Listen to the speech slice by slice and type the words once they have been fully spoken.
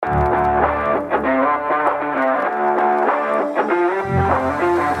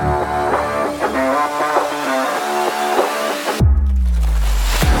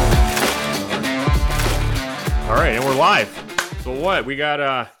what? We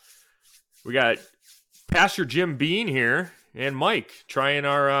got Pastor Jim Bean here and Mike trying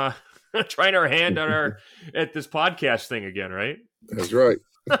our trying our hand at this podcast thing again, right? That's right.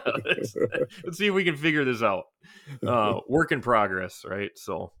 let's see if we can figure this out. Work in progress, right?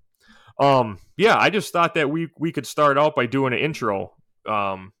 So, yeah, I just thought that we could start out by doing an intro,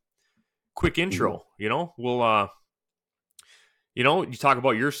 quick intro. We'll you talk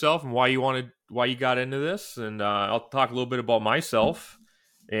about yourself and why you got into this, and I'll talk a little bit about myself,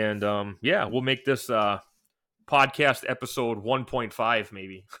 and we'll make this podcast episode 1.5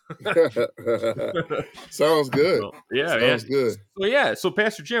 maybe. Sounds good. So, yeah, sounds good. So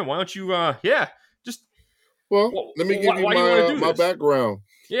Pastor Jim, why don't you just let me give you my background.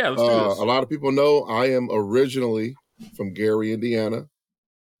 Yeah, let's do this. A lot of people know I am originally from Gary, Indiana.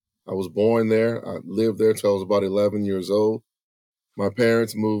 I was born there. I lived there till I was about 11 years old. My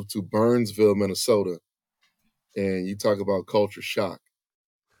parents moved to Burnsville, Minnesota. And you talk about culture shock.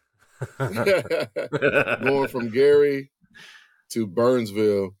 Going from Gary to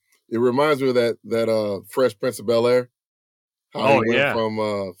Burnsville. It reminds me of that Fresh Prince of Bel-Air. How he went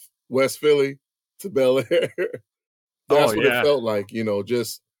from West Philly to Bel-Air. That's what it felt like,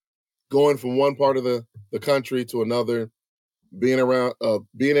 just going from one part of the country to another, being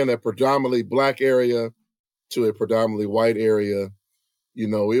in a predominantly black area to a predominantly white area.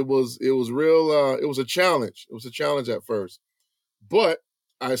 It was real. It was a challenge. It was a challenge at first, but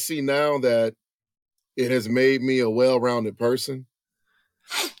I see now that it has made me a well-rounded person,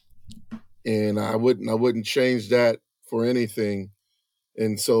 and I wouldn't change that for anything.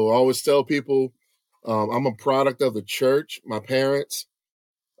 And so I always tell people, I'm a product of the church. My parents,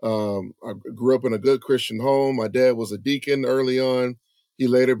 I grew up in a good Christian home. My dad was a deacon early on. He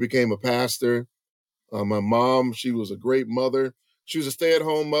later became a pastor. My mom, she was a great mother. She was a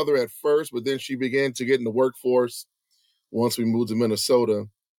stay-at-home mother at first, but then she began to get in the workforce once we moved to Minnesota.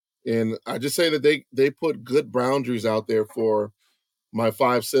 And I just say that they put good boundaries out there for my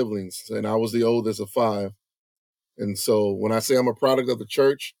 5 siblings, and I was the oldest of 5. And so when I say I'm a product of the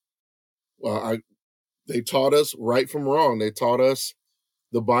church, they taught us right from wrong. They taught us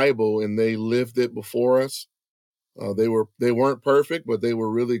the Bible, and they lived it before us. They weren't perfect, but they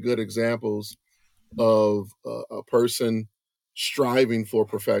were really good examples of a person striving for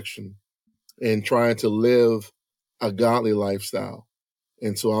perfection and trying to live a godly lifestyle.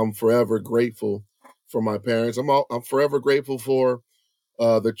 And so I'm forever grateful for my parents. I'm forever grateful for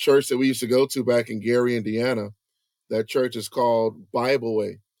the church that we used to go to back in Gary, Indiana. That church is called Bible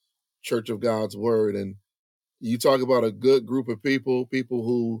Way, Church of God's Word. And you talk about a good group of people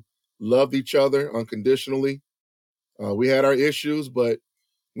who loved each other unconditionally. We had our issues, but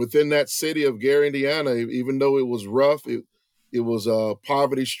within that city of Gary, Indiana, even though it was rough, it was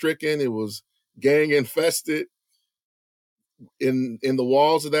poverty-stricken, it was gang-infested. In the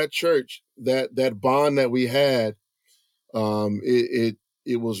walls of that church, that bond that we had, it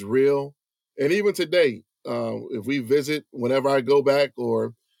was real. And even today, if we visit, whenever I go back,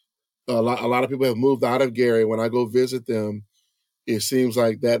 or a lot of people have moved out of Gary, when I go visit them, it seems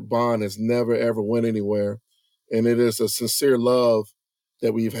like that bond has never, ever went anywhere. And it is a sincere love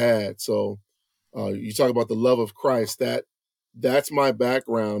that we've had. So you talk about the love of Christ, that's my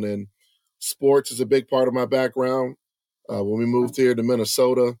background. And sports is a big part of my background. When we moved here to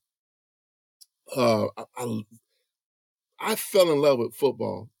Minnesota, I fell in love with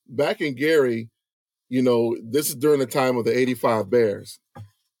football. Back in Gary, this is during the time of the 85 Bears.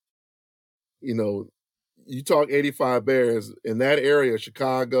 You talk 85 Bears in that area,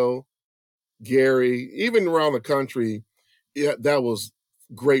 Chicago, Gary, even around the country, that was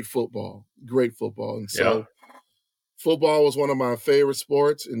great football. And so football was one of my favorite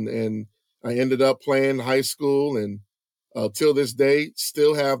sports, and I ended up playing high school, and till this day,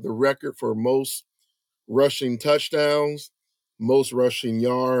 still have the record for most rushing touchdowns, most rushing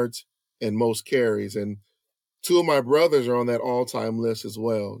yards, and most carries. And 2 of my brothers are on that all-time list as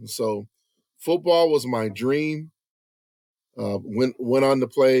well. And so football was my dream. Went on to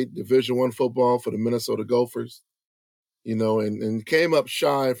play Division I football for the Minnesota Gophers, and came up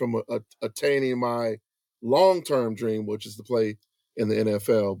shy from attaining my long-term dream, which is to play in the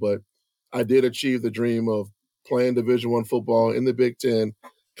NFL. But I did achieve the dream of playing Division I football in the Big Ten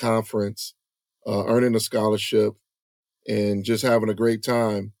Conference, earning a scholarship, and just having a great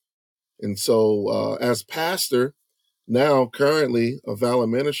time. And so as pastor, now currently of Valor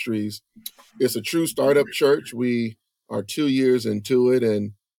Ministries, it's a true startup church. We are 2 years into it.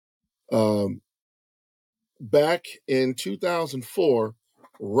 And back in 2004,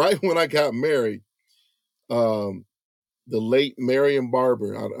 right when I got married, the late Marion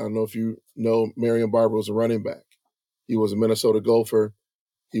Barber, I don't know if you know, Marion Barber was a running back. He was a Minnesota Gopher.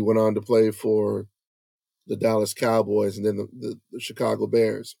 He went on to play for the Dallas Cowboys and then the Chicago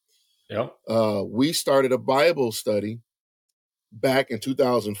Bears. Yep. We started a Bible study back in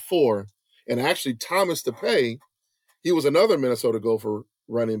 2004. And actually, Thomas DePay, he was another Minnesota Gopher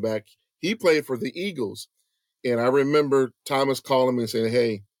running back. He played for the Eagles. And I remember Thomas calling me and saying,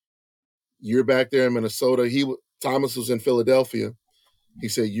 hey, you're back there in Minnesota. Thomas was in Philadelphia. He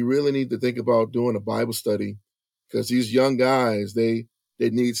said, you really need to think about doing a Bible study because these young guys, they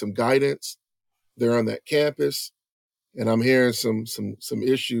need some guidance. They're on that campus. And I'm hearing some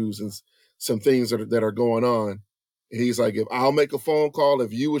issues and some things that are going on. And he's like, if I'll make a phone call,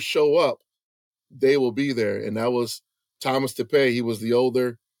 if you would show up, they will be there. And that was Thomas DePay. He was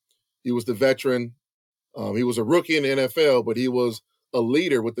the veteran. He was a rookie in the NFL, but he was a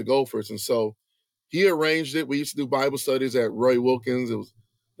leader with the Gophers. And so he arranged it. We used to do Bible studies at Roy Wilkins.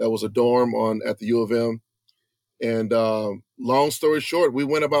 That was a dorm at the U of M. And long story short, we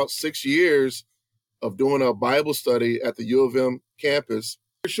went about 6 years of doing a Bible study at the U of M campus.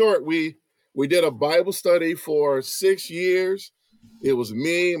 Short, we did a Bible study for 6 years. It was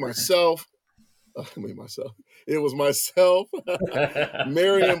myself. It was myself,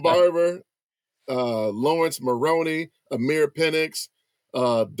 Marion Barber, Lawrence Maroney, Amir Penix,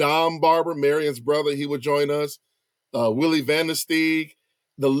 Dom Barber, Marion's brother. He would join us. Willie Vandersteeg.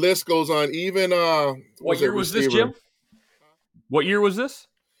 The list goes on. Even what year was this, Jim? What year was this?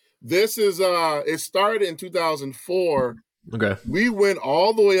 This is it started in 2004. Okay. We went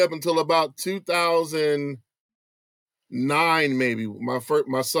all the way up until about 2009, maybe.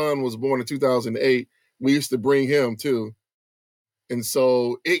 My son was born in 2008. We used to bring him too. And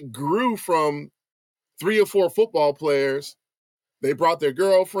so it grew from 3 or 4 football players. They brought their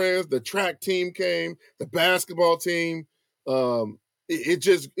girlfriends, the track team came, the basketball team.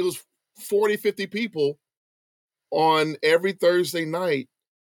 It was 40, 50 people on every Thursday night.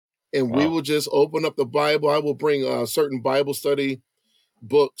 And we will just open up the Bible. I will bring certain Bible study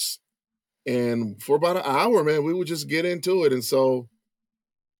books. And for about an hour, man, we would just get into it. And so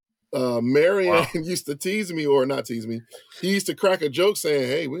Marion used to tease me, or not tease me. He used to crack a joke saying,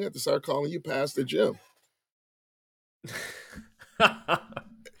 hey, we have to start calling you Pastor Jim. And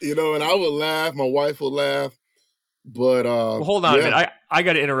I would laugh. My wife would laugh. But hold on a minute. I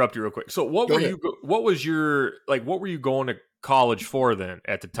got to interrupt you real quick. So what were you going to college for then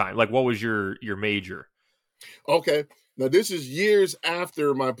at the time? Like, what was your major? Okay. Now, this is years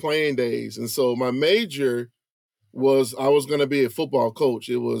after my playing days. And so my major was I was going to be a football coach.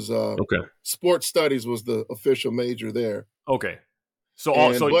 It was sports studies was the official major there. Okay.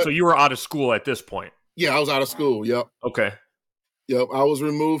 So you were out of school at this point? Yeah, I was out of school. Yep. Okay. Yep. I was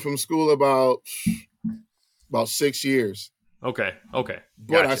removed from school about 6 years. Okay. But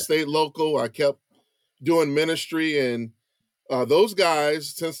gotcha. I stayed local. I kept doing ministry, and those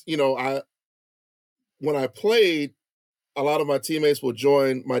guys, since when I played, a lot of my teammates would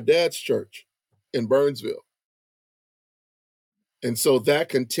join my dad's church in Burnsville. And so that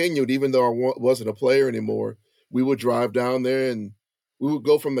continued, even though I wasn't a player anymore. We would drive down there and we would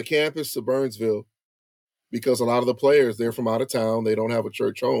go from the campus to Burnsville because a lot of the players, they're from out of town. They don't have a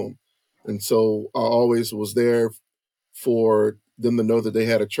church home. And so I always was there for them to know that they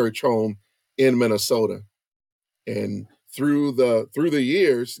had a church home in Minnesota. And through the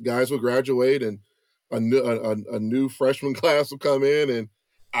years, guys would graduate and a new freshman class would come in, and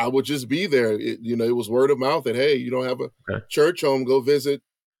I would just be there. It was word of mouth that, hey, you don't have a church home, go visit,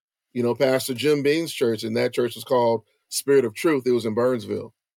 Pastor Jim Bean's church. And that church was called Spirit of Truth. It was in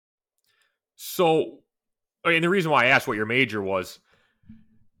Burnsville. So, the reason why I asked what your major was,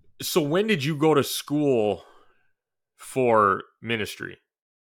 so when did you go to school for ministry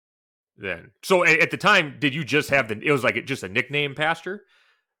then? So at the time, did you just have it was like just a nickname, pastor?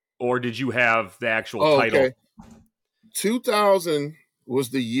 Or did you have the actual title? Okay. 2000 was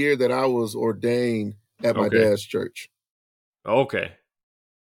the year that I was ordained at my dad's church. Okay.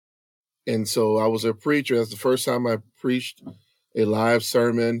 And so I was a preacher. That's the first time I preached a live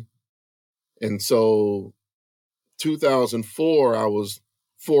sermon. And so 2004, I was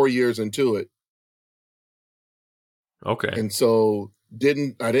 4 years into it. Okay. And so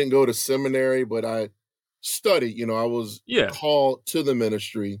I didn't go to seminary, but I studied. I was called to the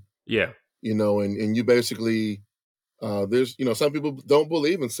ministry. Yeah. And you basically, there's, some people don't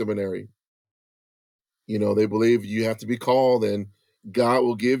believe in seminary. They believe you have to be called and God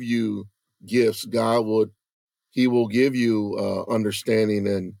will give you gifts. He will give you understanding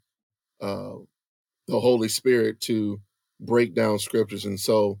and the Holy Spirit to break down scriptures. And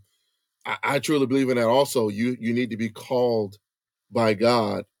so I truly believe in that also. You need to be called by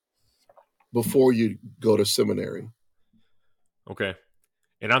God before you go to seminary. Okay.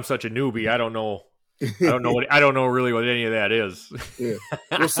 And I'm such a newbie. I don't know really what any of that is. Yeah.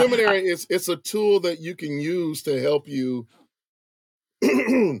 Well, seminary it's a tool that you can use to help you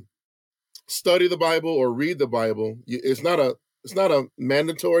study the Bible or read the Bible. It's not a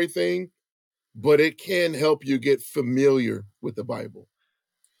mandatory thing, but it can help you get familiar with the Bible.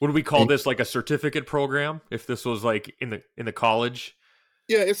 Would we call And this like a certificate program if this was like in the college?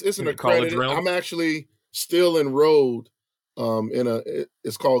 yeah, it's an In the college accredited. realm? I'm actually still enrolled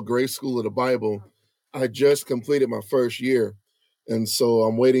it's called Grace School of the Bible. I just completed my first year, and so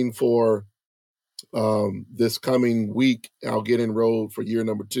I'm waiting for this coming week. I'll get enrolled for year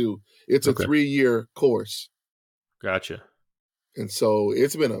number 2. It's a Okay. 3-year course, Gotcha. and so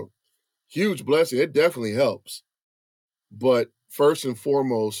it's been a huge blessing. It definitely helps, but first and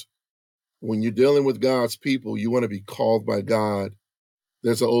foremost, when you're dealing with God's people, you want to be called by God.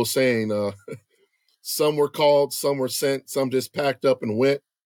 There's an old saying, some were called, some were sent, some just packed up and went.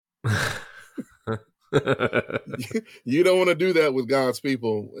 You don't want to do that with God's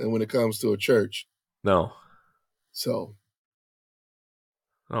people and when it comes to a church. No. So,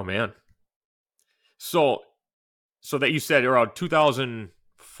 Oh man. So that you said around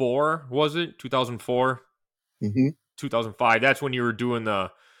 2004, was it? 2004? mm-hmm. 2005. That's when you were doing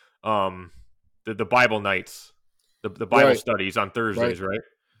the Bible nights. The Bible Right. studies on Thursdays, right?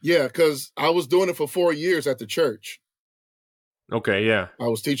 Yeah, because I was doing it for 4 years at the church. Okay, yeah. I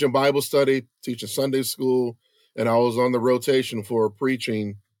was teaching Bible study, teaching Sunday school, and I was on the rotation for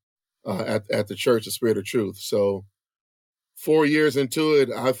preaching at the church, the Spirit of Truth. So 4 years into it,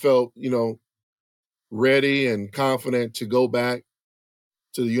 I felt, ready and confident to go back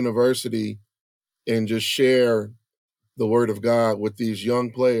to the university and just share the word of God with these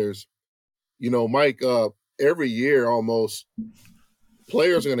young players. Mike, every year almost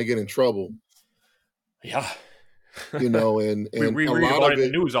players are going to get in trouble, Yeah. and we a read lot about of it in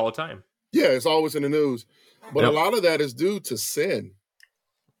it, the news all the time. yeah, it's always in the news, but a Yep. lot of that is due to sin,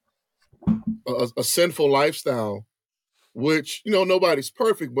 a sinful lifestyle, which, nobody's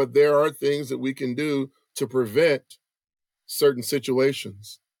perfect, but there are things that we can do to prevent certain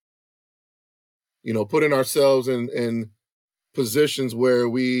situations, putting ourselves in positions where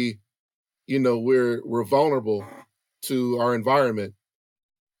we're vulnerable to our environment.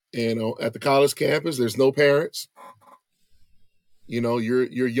 And at the college campus, there's no parents.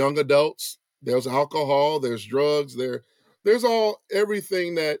 You're young adults. There's alcohol. There's drugs. There's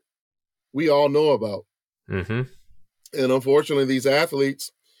everything that we all know about. Mm-hmm. And unfortunately, these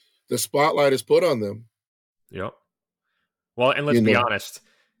athletes, the spotlight is put on them. Yep. Well, and let's be honest.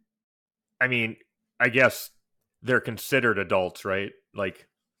 I mean, I guess they're considered adults, right? Like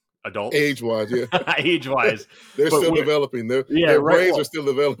adults, age-wise, yeah. age-wise. They're still developing. Their brains are still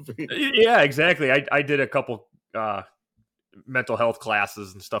developing. Yeah, exactly. I did a couple mental health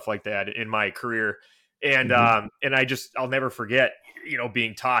classes and stuff like that in my career, and and I'll never forget,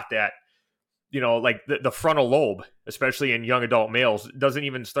 being taught that, like the frontal lobe, especially in young adult males, doesn't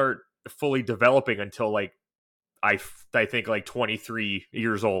even start fully developing until like I think like 23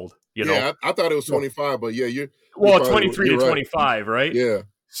 years old. Yeah, I thought it was 25, but yeah, you're 23 to right. 25, right? Yeah.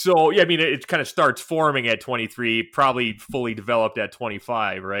 So yeah, I mean, it kind of starts forming at 23, probably fully developed at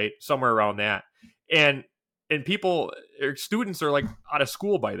 25, right? Somewhere around that. And people or students are like out of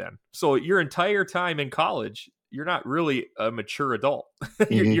school by then. So your entire time in college, you're not really a mature adult.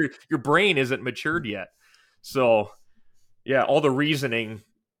 Mm-hmm. Your brain isn't matured yet. So yeah, all the reasoning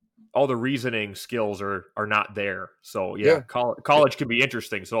skills are not there. So yeah. College can be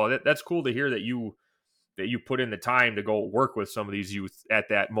interesting. So that's cool to hear that you put in the time to go work with some of these youth at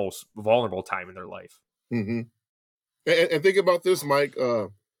that most vulnerable time in their life. Mm-hmm. And think about this, Mike.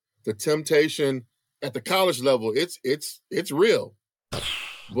 The temptation at the college level, it's real.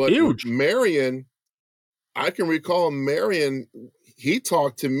 But huge. Marion, I can recall Marion, he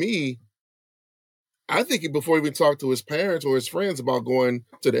talked to me, I think before he even talked to his parents or his friends about going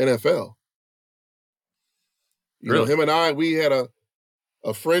to the NFL. Really? Him and I, we had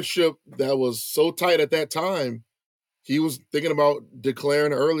a friendship that was so tight at that time. He was thinking about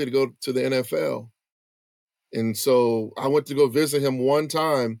declaring early to go to the NFL. And so I went to go visit him one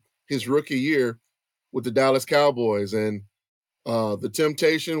time, his rookie year with the Dallas Cowboys. And the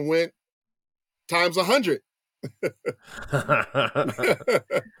temptation went times 100.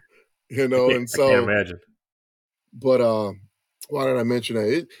 And so I can't imagine. But why did I mention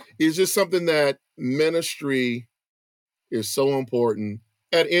that? It's just something that ministry is so important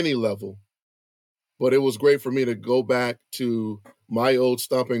at any level. But it was great for me to go back to my old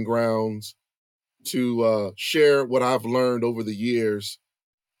stomping grounds to share what I've learned over the years,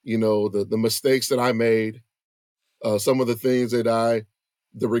 the mistakes that I made, some of the things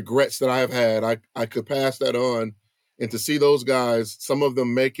the regrets that I have had, I could pass that on. And to see those guys, some of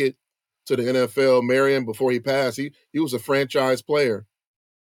them make it to the NFL. Marion, before he passed, he was a franchise player,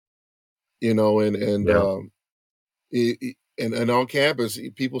 and Yeah. and on campus,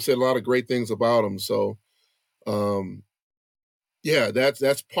 people said a lot of great things about him. So, yeah,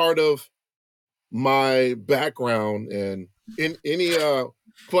 that's part of my background. And in any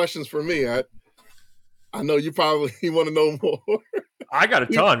questions for me, I know you probably want to know more. I got a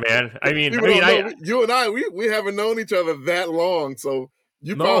ton, man. I mean, People don't know. You and I, we haven't known each other that long, so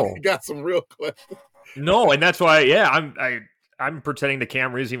you probably got some real questions. No, and that's why, yeah, I'm pretending the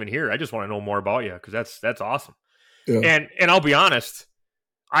camera isn't even here. I just want to know more about you because that's awesome. Yeah. And I'll be honest,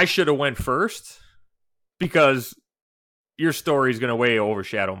 I should have went first because your story is going to way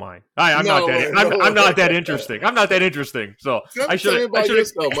overshadow mine. I'm not that interesting. I'm not that interesting. So I should. About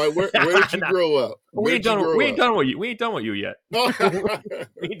yourself. Where did you grow up? We ain't done with you yet. We ain't done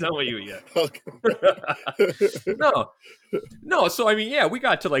with you yet. Okay. No. So I mean, yeah, we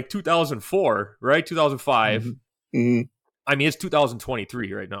got to like 2004, right? 2005. Mm-hmm. I mean, it's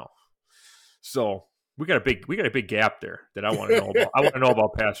 2023 right now. So we got a big gap there that I want to know about. I want to know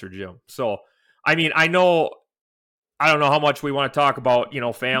about Pastor Jim. So I mean, I don't know how much we want to talk about,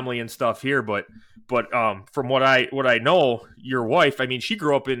 family and stuff here, but from what I know, your wife, I mean, she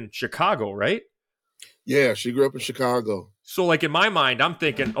grew up in Chicago, right? Yeah, she grew up in Chicago. So like in my mind, I'm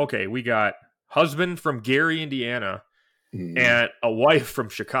thinking, okay, we got husband from Gary, Indiana, mm-hmm. and a wife from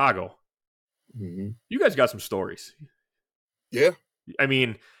Chicago. Mm-hmm. You guys got some stories. Yeah. I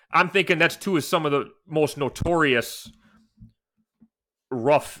mean, I'm thinking that's two of some of the most notorious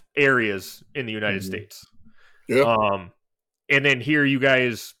rough areas in the United mm-hmm. States. Yeah. And then here you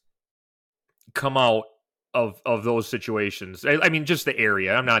guys come out of those situations. I mean, just the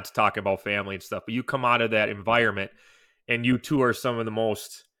area. I'm not talking about family and stuff, but you come out of that environment, and you two are some of the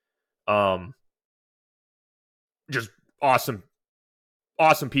most, just awesome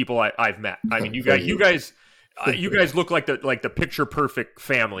people I've met. I mean, you guys look like the picture perfect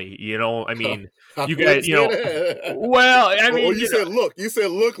family, I mean, you guys, well, I mean, you said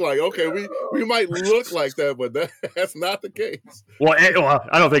look like, okay, we might look like that, but that's not the case. Well,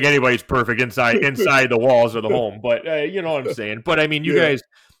 I don't think anybody's perfect inside the walls of the home, but you know what I'm saying. But I mean, you guys,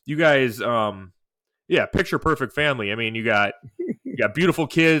 yeah, picture perfect family. I mean, you got beautiful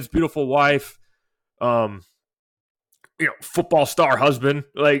kids, beautiful wife, football star husband,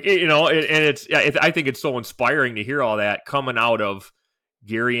 like, and I think it's so inspiring to hear all that coming out of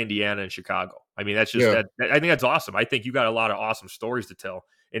Gary, Indiana, and Chicago. I mean, that's just I think that's awesome. I think you got a lot of awesome stories to tell,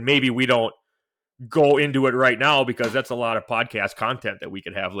 and maybe we don't go into it right now because that's a lot of podcast content that we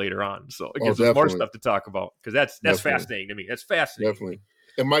could have later on. So it gives us more stuff to talk about because that's fascinating to me. That's fascinating. Definitely.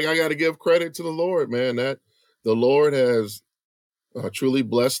 And Mike, I got to give credit to the Lord, man. That the Lord has truly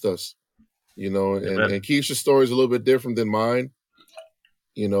blessed us. And Keisha's story is a little bit different than mine.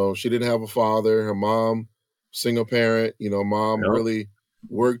 She didn't have a father. Her mom, single parent. Mom really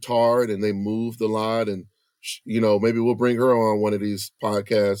worked hard, and they moved a lot. And maybe we'll bring her on one of these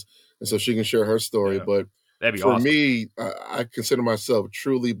podcasts, and so she can share her story. Yeah. But that'd be for awesome. me, I consider myself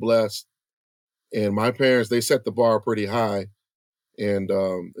truly blessed. And my parents, they set the bar pretty high, and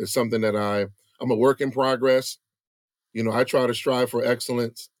it's something that I'm a work in progress. I try to strive for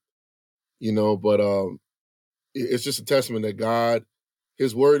excellence. But it's just a testament that God,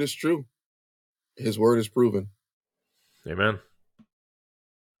 His word is true. His word is proven. Amen.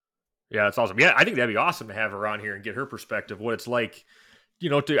 Yeah, that's awesome. Yeah, I think that'd be awesome to have her on here and get her perspective, what it's like,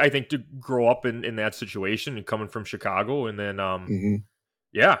 to grow up in that situation and coming from Chicago, and then, mm-hmm.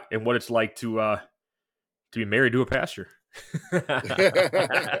 yeah, and what it's like to be married to a pastor. I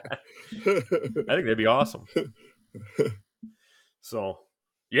think that'd be awesome. So.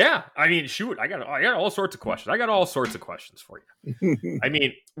 Yeah, I mean, shoot, I got all sorts of questions. I got all sorts of questions for you. I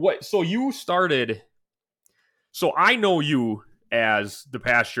mean, so you started, so I know you as the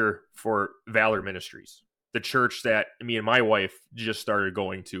pastor for Valor Ministries, the church that me and my wife just started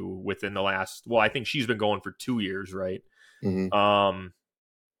going to within the last, I think she's been going for 2 years, right? Mm-hmm.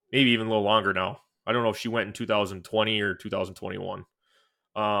 Maybe even a little longer now. I don't know if she went in 2020 or 2021.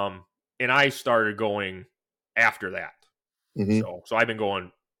 And I started going after that. Mm-hmm. So I've been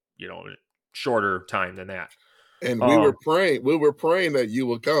going, shorter time than that. And we were praying that you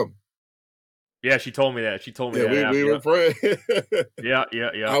would come. Yeah, she told me that. We were praying. Yeah.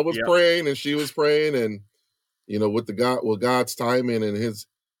 I was praying and she was praying, and with God's timing and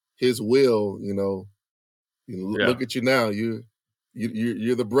His will, look at you now. You're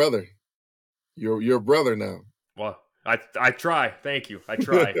the brother. You're a brother now. Well, I try. Thank you. I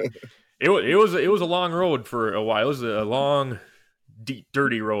try. It was a long road for a while. It was a long, deep,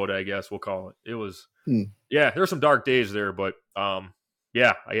 dirty road, I guess we'll call it. It was, Hmm. yeah. There were some dark days there, but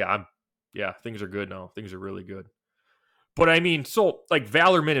yeah, things are good now. Things are really good. But I mean, so like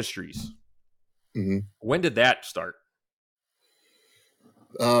Valor Ministries, Mm-hmm. when did that start?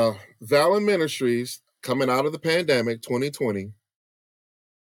 Valor Ministries, coming out of the pandemic, 2020,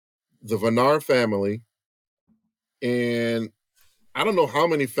 the Vanar family, and I don't know how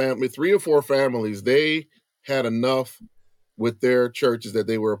many family, 3 or 4 families, they had enough with their churches that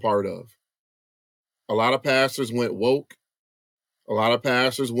they were a part of. A lot of pastors went woke. A lot of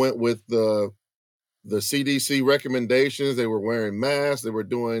pastors went with the CDC recommendations. They were wearing masks. They were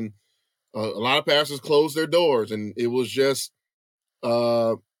doing. A lot of pastors closed their doors, and it was just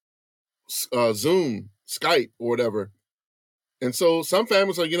uh, Zoom, Skype, or whatever. And so some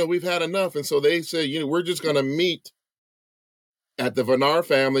families are, we've had enough, and so they say, we're just going to meet at the Vanar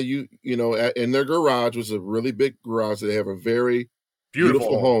family. In their garage, was a really big garage. They have a very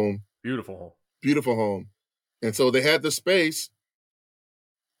Beautiful home. home, Beautiful home. beautiful home, and so they had the space.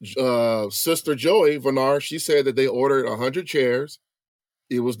 Sister Joey Vanar, she said that they ordered 100 chairs.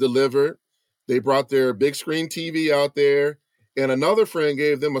 It was delivered. They brought their big screen TV out there, and another friend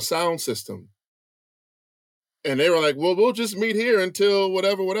gave them a sound system. And they were like, well, we'll just meet here until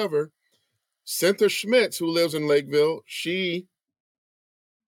whatever, whatever. Cynthia Schmitz, who lives in Lakeville, she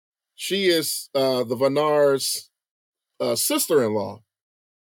is the Vanar's sister-in-law.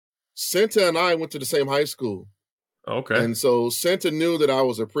 Cynthia and I went to the same high school. Okay. And so Cynthia knew that I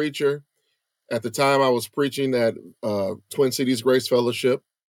was a preacher. At the time, I was preaching at Twin Cities Grace Fellowship.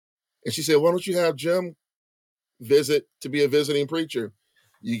 And she said, why don't you have Jim visit to be a visiting preacher?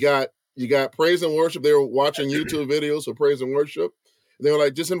 You got praise and worship. They were watching YouTube videos of praise and worship. They were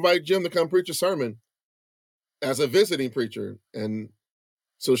like, just invite Jim to come preach a sermon as a visiting preacher. And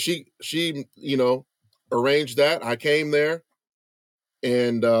so she arranged that. I came there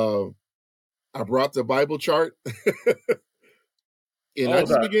and I brought the Bible chart. And I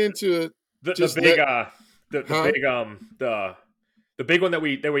just began to the big one that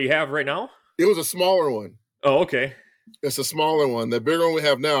we have right now. It was a smaller one. Oh, okay. It's a smaller one. The bigger one we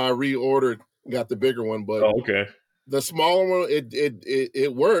have now, I reordered, got the bigger one. But okay. The smaller one,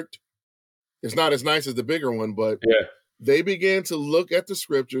 it worked. It's not as nice as the bigger one, but yeah. They began to look at the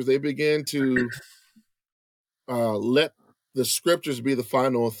scriptures. They began to let the scriptures be the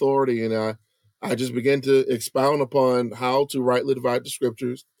final authority, and I just began to expound upon how to rightly divide the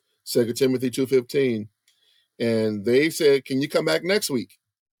scriptures. 2 Timothy 2:15, and they said, "Can you come back next week?"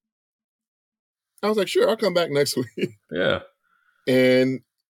 I was like, "Sure, I'll come back next week." Yeah. And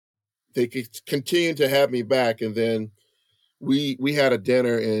they continued to have me back, and then we had a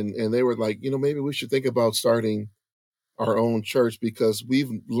dinner, and they were like, maybe we should think about starting our own church because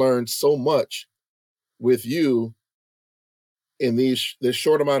we've learned so much with you in this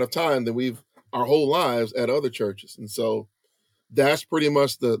short amount of time that we've our whole lives at other churches. And so that's pretty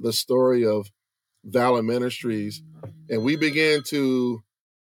much the story of Valor Ministries. And we began to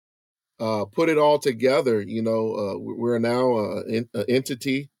put it all together. We're now an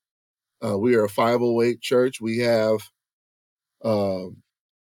entity. We are a 508 church. We have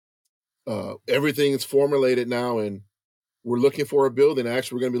everything is formulated now, and we're looking for a building.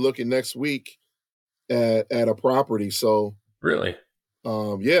 Actually, we're going to be looking next week at a property. So really,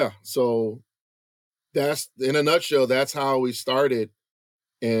 yeah. So that's, in a nutshell, that's how we started.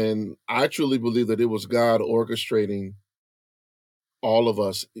 And I truly believe that it was God orchestrating all of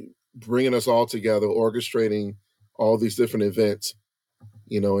us, bringing us all together, orchestrating all these different events,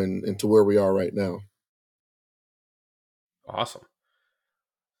 and to where we are right now. Awesome.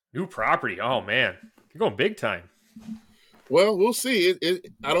 New property. Oh man, you're going big time. Well, we'll see.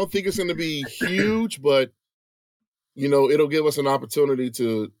 I don't think it's going to be huge, but it'll give us an opportunity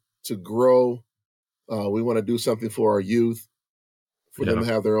to grow. We want to do something for our youth, for them to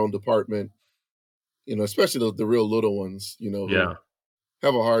have their own department. Especially the real little ones. Who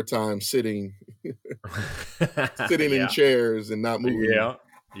have a hard time sitting in chairs and not moving.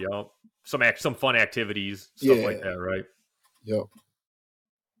 Yeah. Some fun activities, stuff like that, right? Yep.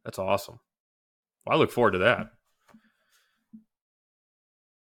 That's awesome. Well, I look forward to that.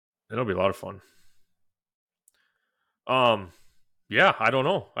 It'll be a lot of fun. Yeah, I don't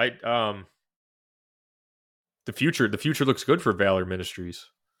know. The future looks good for Valor Ministries.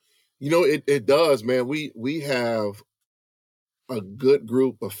 It does, man. We have a good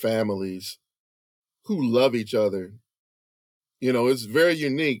group of families who love each other. It's very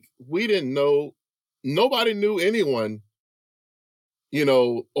unique. We didn't know, nobody knew anyone,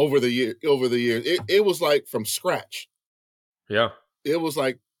 over the years. It was like from scratch. Yeah. It was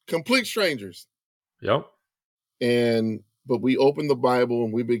like complete strangers. Yep. But we opened the Bible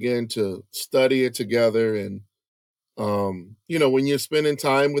and we began to study it together. And when you're spending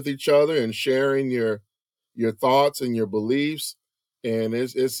time with each other and sharing your thoughts and your beliefs, and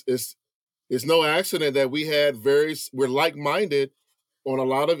it's no accident that we're like-minded on a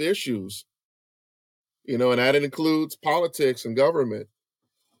lot of issues, and that includes politics and government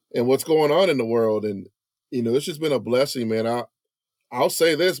and what's going on in the world. And it's just been a blessing, man. I'll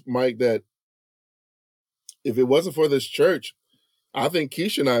say this, Mike, that if it wasn't for this church, I think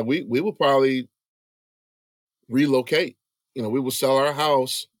Keisha and I, we will probably relocate. We will sell our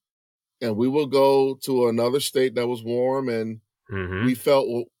house and we will go to another state that was warm and we felt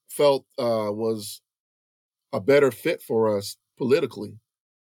was a better fit for us politically.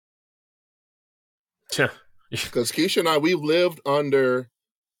 Because Keisha and I, we've lived under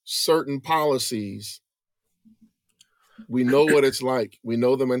certain policies. We know what it's like. We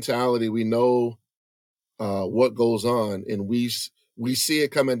know the mentality. We know what goes on, and we see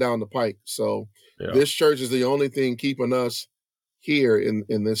it coming down the pike. So this church is the only thing keeping us here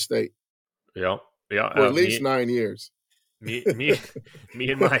in this state. Yeah. For at least 9 years. Me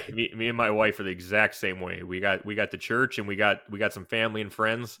and my wife are the exact same way. We got the church, and we got some family and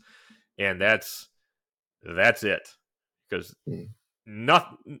friends, and that's it. Because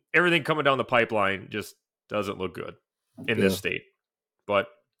everything coming down the pipeline just doesn't look good in this state. But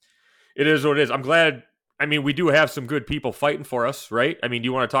it is what it is. I'm glad. I mean, we do have some good people fighting for us, right? I mean, do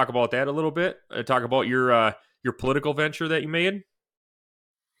you want to talk about that a little bit? Talk about your political venture that you made?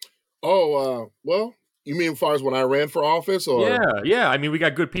 Oh, well, you mean as far as when I ran for office? Or Yeah. I mean, we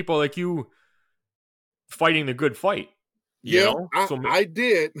got good people like you fighting the good fight. I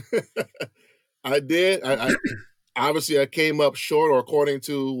did. I did. I obviously I came up short, or according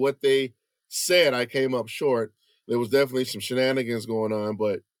to what they said, I came up short. There was definitely some shenanigans going on,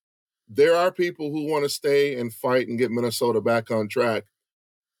 but there are people who want to stay and fight and get Minnesota back on track.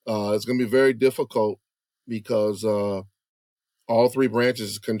 It's going to be very difficult because all three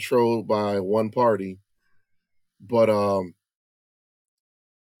branches is controlled by one party. But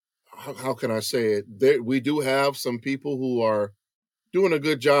how can I say it? We do have some people who are doing a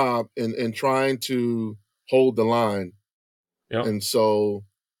good job in trying to hold the line. Yep. And so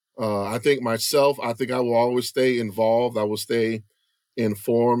I think I will always stay involved. I will stay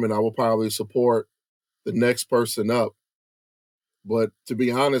informed, and I will probably support the next person up. But to be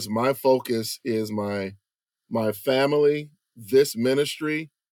honest, my focus is my family, this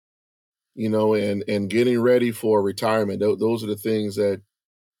ministry, and getting ready for retirement. Those are the things that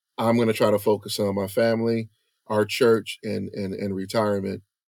I'm going to try to focus on: my family, our church, and retirement.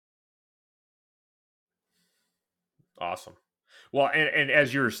 Awesome. Well, and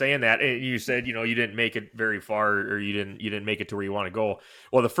as you were saying that, you said, you didn't make it very far, or you didn't make it to where you want to go.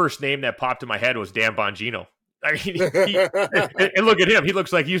 Well, the first name that popped in my head was Dan Bongino. I mean, and look at him. He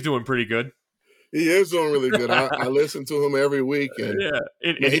looks like he's doing pretty good. He is doing really good. I listen to him every week, and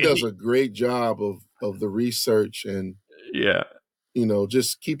he does a great job of the research and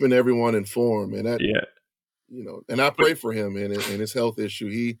just keeping everyone informed. And that and I pray for him and his health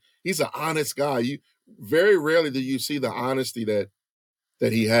issue. He's an honest guy. You very rarely do you see the honesty that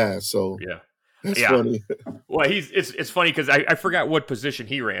he has. So that's funny. Well, it's funny because I forgot what position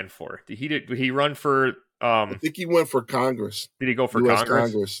he ran for. Did he run for? I think he went for Congress. Did he go for US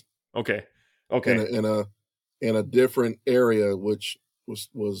Congress? Okay. In a different area, which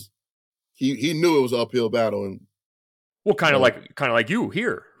was he knew it was an uphill battle. And kind of like you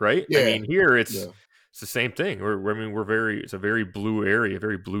here, right? Yeah. I mean, here it's the same thing. It's a very blue area,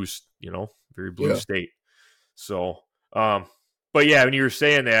 very blue, very blue state. So, but yeah, when you were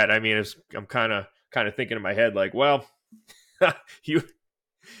saying that, I mean, I'm kind of thinking in my head like, well,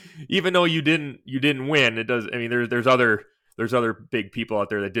 even though you didn't win, it does. I mean, there's other big people out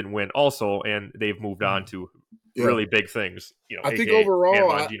there that didn't win also, and they've moved on to really big things. I think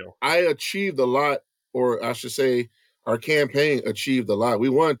overall, I achieved a lot, or I should say, our campaign achieved a lot. We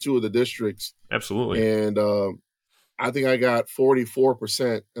won 2 of the districts, absolutely, and I think I got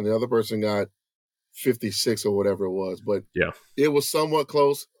 44%, and the other person got 56 or whatever it was. But it was somewhat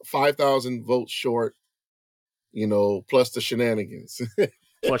close, 5,000 votes short. Plus the shenanigans.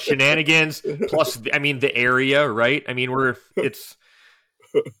 Plus I mean, the area, right? I mean, it's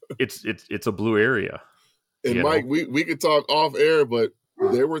a blue area. And Mike, we could talk off air, but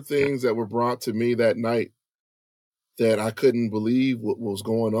there were things that were brought to me that night that I couldn't believe what was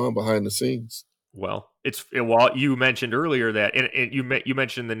going on behind the scenes. Well, you mentioned earlier that, and you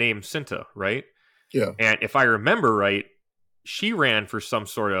mentioned the name Cinta, right? Yeah. And if I remember right, she ran for some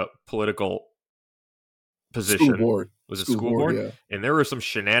sort of political position. Was it School school board, board? yeah. And there were some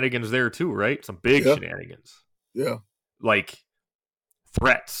shenanigans there too, right? Some big Yeah. shenanigans, Yeah. like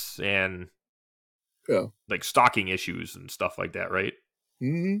threats and Yeah. like stalking issues and stuff like that, right?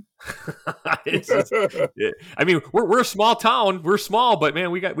 Mm-hmm. I mean, we're a small town. We're small, but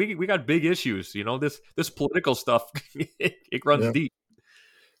man, we got big issues. You know, this political stuff, it runs Yeah. deep.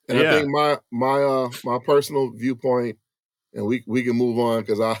 And I Yeah. think my personal viewpoint, and we can move on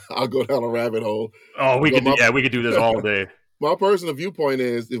because I'll go down a rabbit hole. Oh, But we could do this all day. my personal viewpoint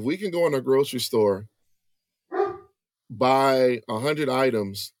is if we can go in a grocery store, buy 100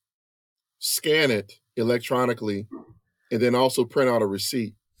 items, scan it electronically, and then also print out a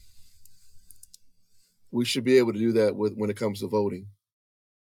receipt, we should be able to do that when it comes to voting.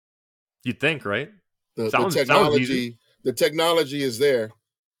 You'd think, right? The Sounds easy. technology is there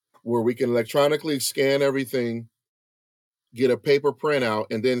where we can electronically scan everything, get a paper printout,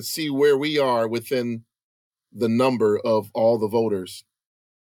 and then see where we are within the number of all the voters.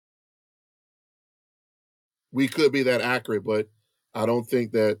 We could be that accurate, but I don't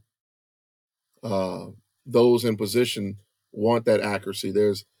think that those in position want that accuracy.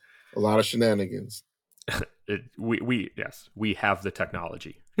 There's a lot of shenanigans. We have the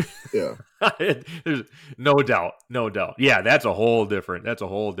technology. Yeah. There's no doubt. Yeah, that's a whole different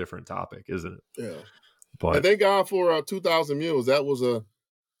topic, isn't it? Yeah. But and thank God for 2,000 Mules. That was a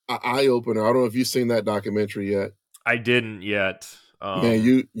eye opener. I don't know if you've seen that documentary yet. I didn't yet. Man,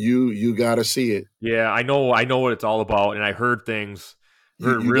 you got to see it. Yeah, I know what it's all about, and I heard things.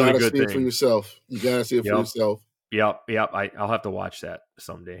 You really gotta good see things it for yourself. You gotta see it for yourself. Yep. I'll have to watch that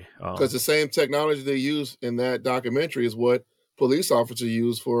someday. Because the same technology they use in that documentary is what police officers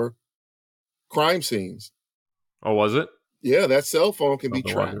use for crime scenes. Oh, was it? Yeah, that cell phone can be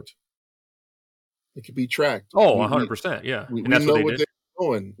tracked. It can be tracked. Oh, 100%. Yeah. We know what they were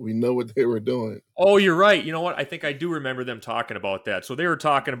doing. We know what they were doing. Oh, you're right. You know what? I think I do remember them talking about that. So they were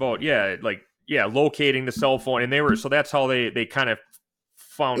talking about, locating the cell phone. And so that's how they kind of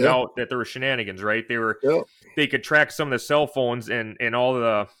found out that there were shenanigans, right? They could track some of the cell phones and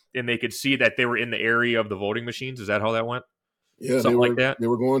they could see that they were in the area of the voting machines. Is that how that went? Yeah, Something like that. They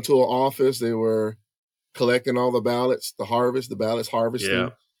were going to an office. They were collecting all the ballots, the ballots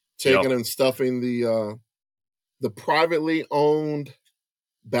harvesting, taking and stuffing the privately owned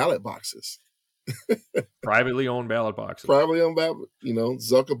ballot boxes. Privately owned ballot boxes. Privately owned ballot.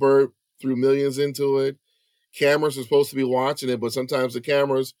 Zuckerberg threw millions into it. Cameras are supposed to be watching it, but sometimes the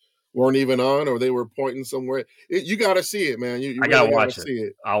cameras weren't even on, or they were pointing somewhere. You got to see it, man. You I really gotta watch see it.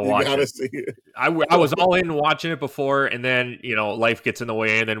 it. I'll watch gotta it. See it. I was all in watching it before, and then life gets in the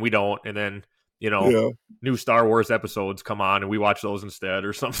way, and then we don't, and then new Star Wars episodes come on, and we watch those instead,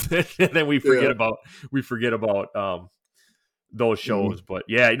 or something, and then we forget about those shows. But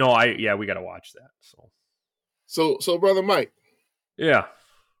we got to watch that. So brother Mike. Yeah.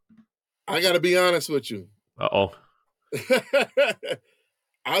 I got to be honest with you. Uh-oh.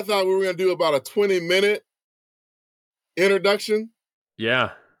 I thought we were going to do about a 20-minute introduction.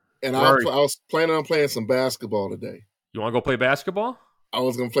 Yeah. And I was planning on playing some basketball today. You want to go play basketball? I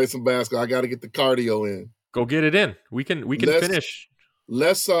was going to play some basketball. I got to get the cardio in. Go get it in. We can finish.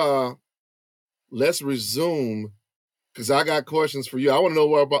 Let's resume because I got questions for you. I want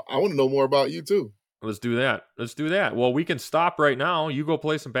to know more about you too. Let's do that. Well, we can stop right now. You go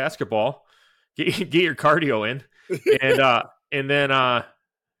play some basketball. Get your cardio in, and then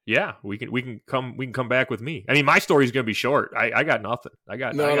we can come back with me. I mean, my story's gonna be short. I got nothing. I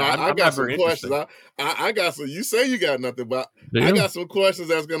got some questions. I got some. You say you got nothing, but I got some questions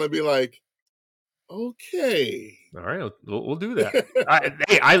that's gonna be like, okay, all right, we'll do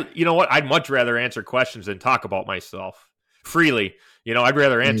that. You know what? I'd much rather answer questions than talk about myself freely. I'd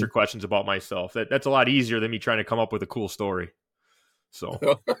rather answer questions about myself. That's a lot easier than me trying to come up with a cool story. So,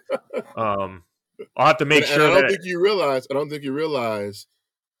 I'll have to make sure. I don't think you realize,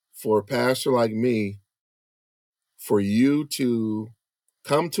 for a pastor like me, for you to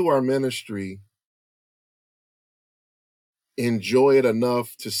come to our ministry, enjoy it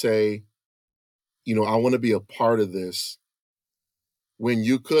enough to say, I want to be a part of this. When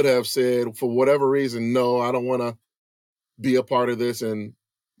you could have said, for whatever reason, no, I don't want to be a part of this, and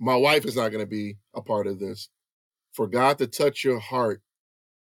my wife is not going to be a part of this. For God to touch your heart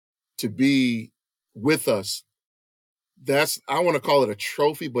to be with us, I want to call it a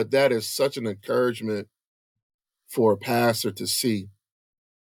trophy, but that is such an encouragement for a pastor to see.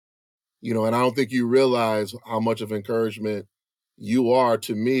 And I don't think you realize how much of encouragement you are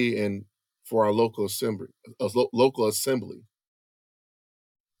to me and for our local assembly.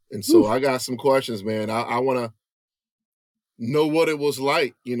 And so I got some questions, man. I want to know what it was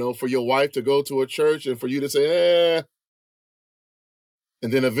like, for your wife to go to a church and for you to say,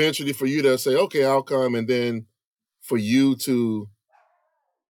 And then eventually for you to say, okay, I'll come. And then for you to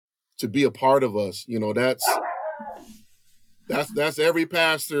be a part of us, that's every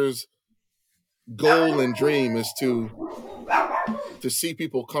pastor's goal and dream, is to see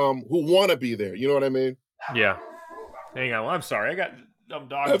people come who want to be there. You know what I mean? Yeah. Hang on. Well, I'm sorry. I got dumb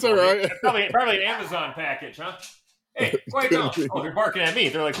dogs. That's all right. Probably an Amazon package, huh? Hey, wait, no. Oh, they're barking at me.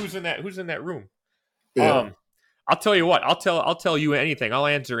 They're like, who's in that room? Yeah. I'll tell you what. I'll tell you anything. I'll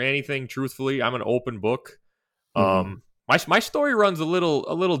answer anything truthfully. I'm an open book. My story runs a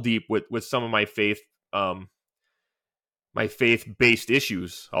little deep with some of my faith-based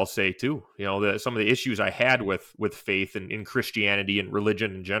issues, I'll say too. Some of the issues I had with faith and in Christianity and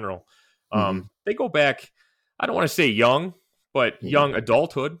religion in general. They go back, I don't want to say young, but young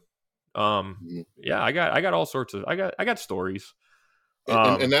adulthood. Yeah, I got all sorts of, I got stories.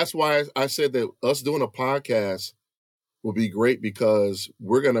 And that's why I said that us doing a podcast will be great, because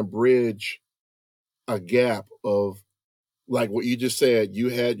we're going to bridge a gap of, like what you just said. You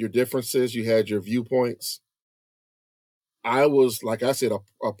had your differences, you had your viewpoints. I was, like I said,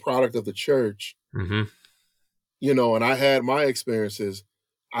 a product of the church, and I had my experiences.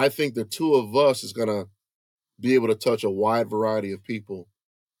 I think the two of us is going to be able to touch a wide variety of people.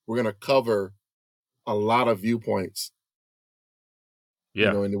 We're going to cover a lot of viewpoints.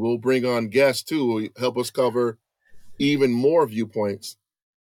 Yeah. And we'll bring on guests too, who will help us cover even more viewpoints.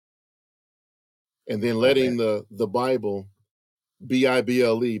 And then letting the Bible,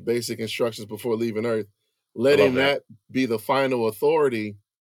 Bible, basic instructions before leaving earth, letting that be the final authority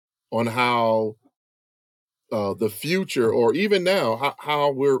on how the future, or even now,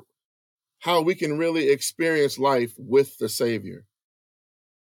 how we can really experience life with the Savior,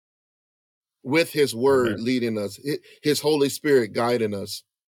 with His Word leading us, His Holy Spirit guiding us.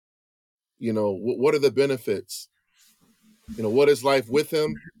 What are the benefits? What is life with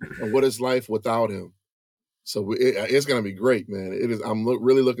Him, and what is life without Him? So it's going to be great, man. It is. I'm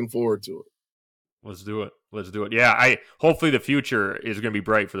really looking forward to it. Let's do it. Yeah, hopefully the future is going to be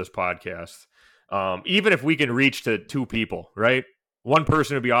bright for this podcast. Even if we can reach to 2 people, right? 1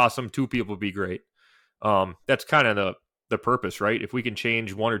 person would be awesome. 2 people would be great. That's kind of the purpose, right? If we can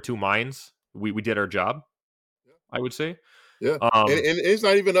change 1 or 2 minds, we did our job. I would say. Yeah, and it's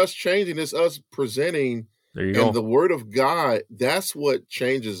not even us changing; it's us presenting. There you go. And the Word of God, that's what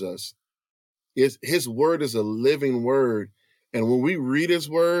changes us. His Word is a living Word, and when we read His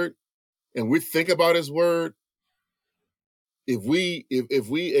Word and we think about His Word, if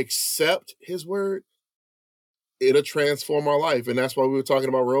we accept His Word, it'll transform our life. And that's why we were talking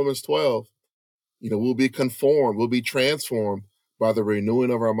about Romans 12. We'll be conformed, we'll be transformed by the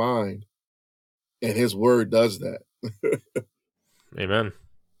renewing of our mind, and His Word does that. Amen.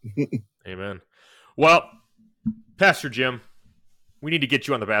 Amen. Well, Pastor Jim, we need to get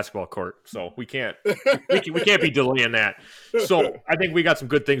you on the basketball court, so we can't be delaying that. So I think we got some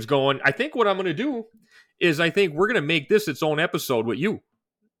good things going. I think what I'm going to do is we're going to make this its own episode with you,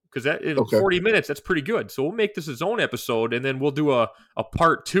 because that in 40 minutes, that's pretty good. So we'll make this its own episode, and then we'll do a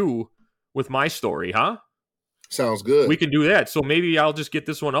part 2 with my story, huh? Sounds good. We can do that. So maybe I'll just get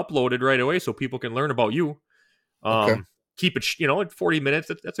this one uploaded right away so people can learn about you. Keep it, at 40 minutes.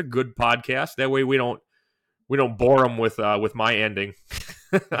 That's a good podcast. That way we don't bore them with my ending.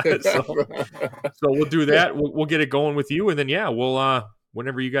 so we'll do that. We'll get it going with you, and then we'll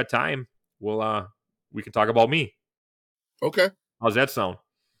whenever you got time, we can talk about me. Okay. How's that sound?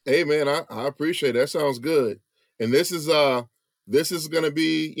 Hey man, I appreciate it. That sounds good. And this is gonna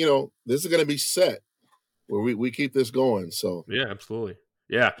be, this is gonna be set where we keep this going. So yeah, absolutely.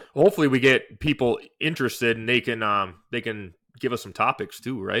 Yeah. Hopefully we get people interested, and they can give us some topics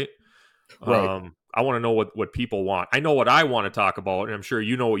too, right? Right. I want to know what people want. I know what I want to talk about, and I'm sure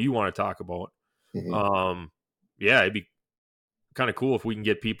you know what you want to talk about. Yeah, it'd be kind of cool if we can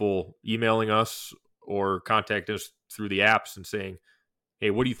get people emailing us or contacting us through the apps and saying,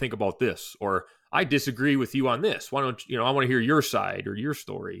 hey, what do you think about this? Or I disagree with you on this. Why don't I want to hear your side or your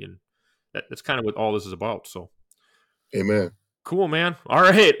story? And that's kind of what all this is about. So, amen. Cool, man. All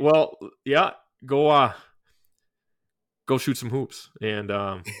right. Well, yeah, go shoot some hoops, and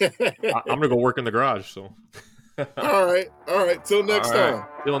I'm gonna go work in the garage. So, all right. Till next time.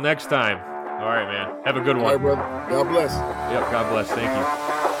 Till next time. All right, man. Have a good one. All right, brother. God bless. Yep. God bless.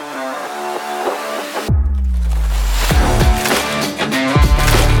 Thank you.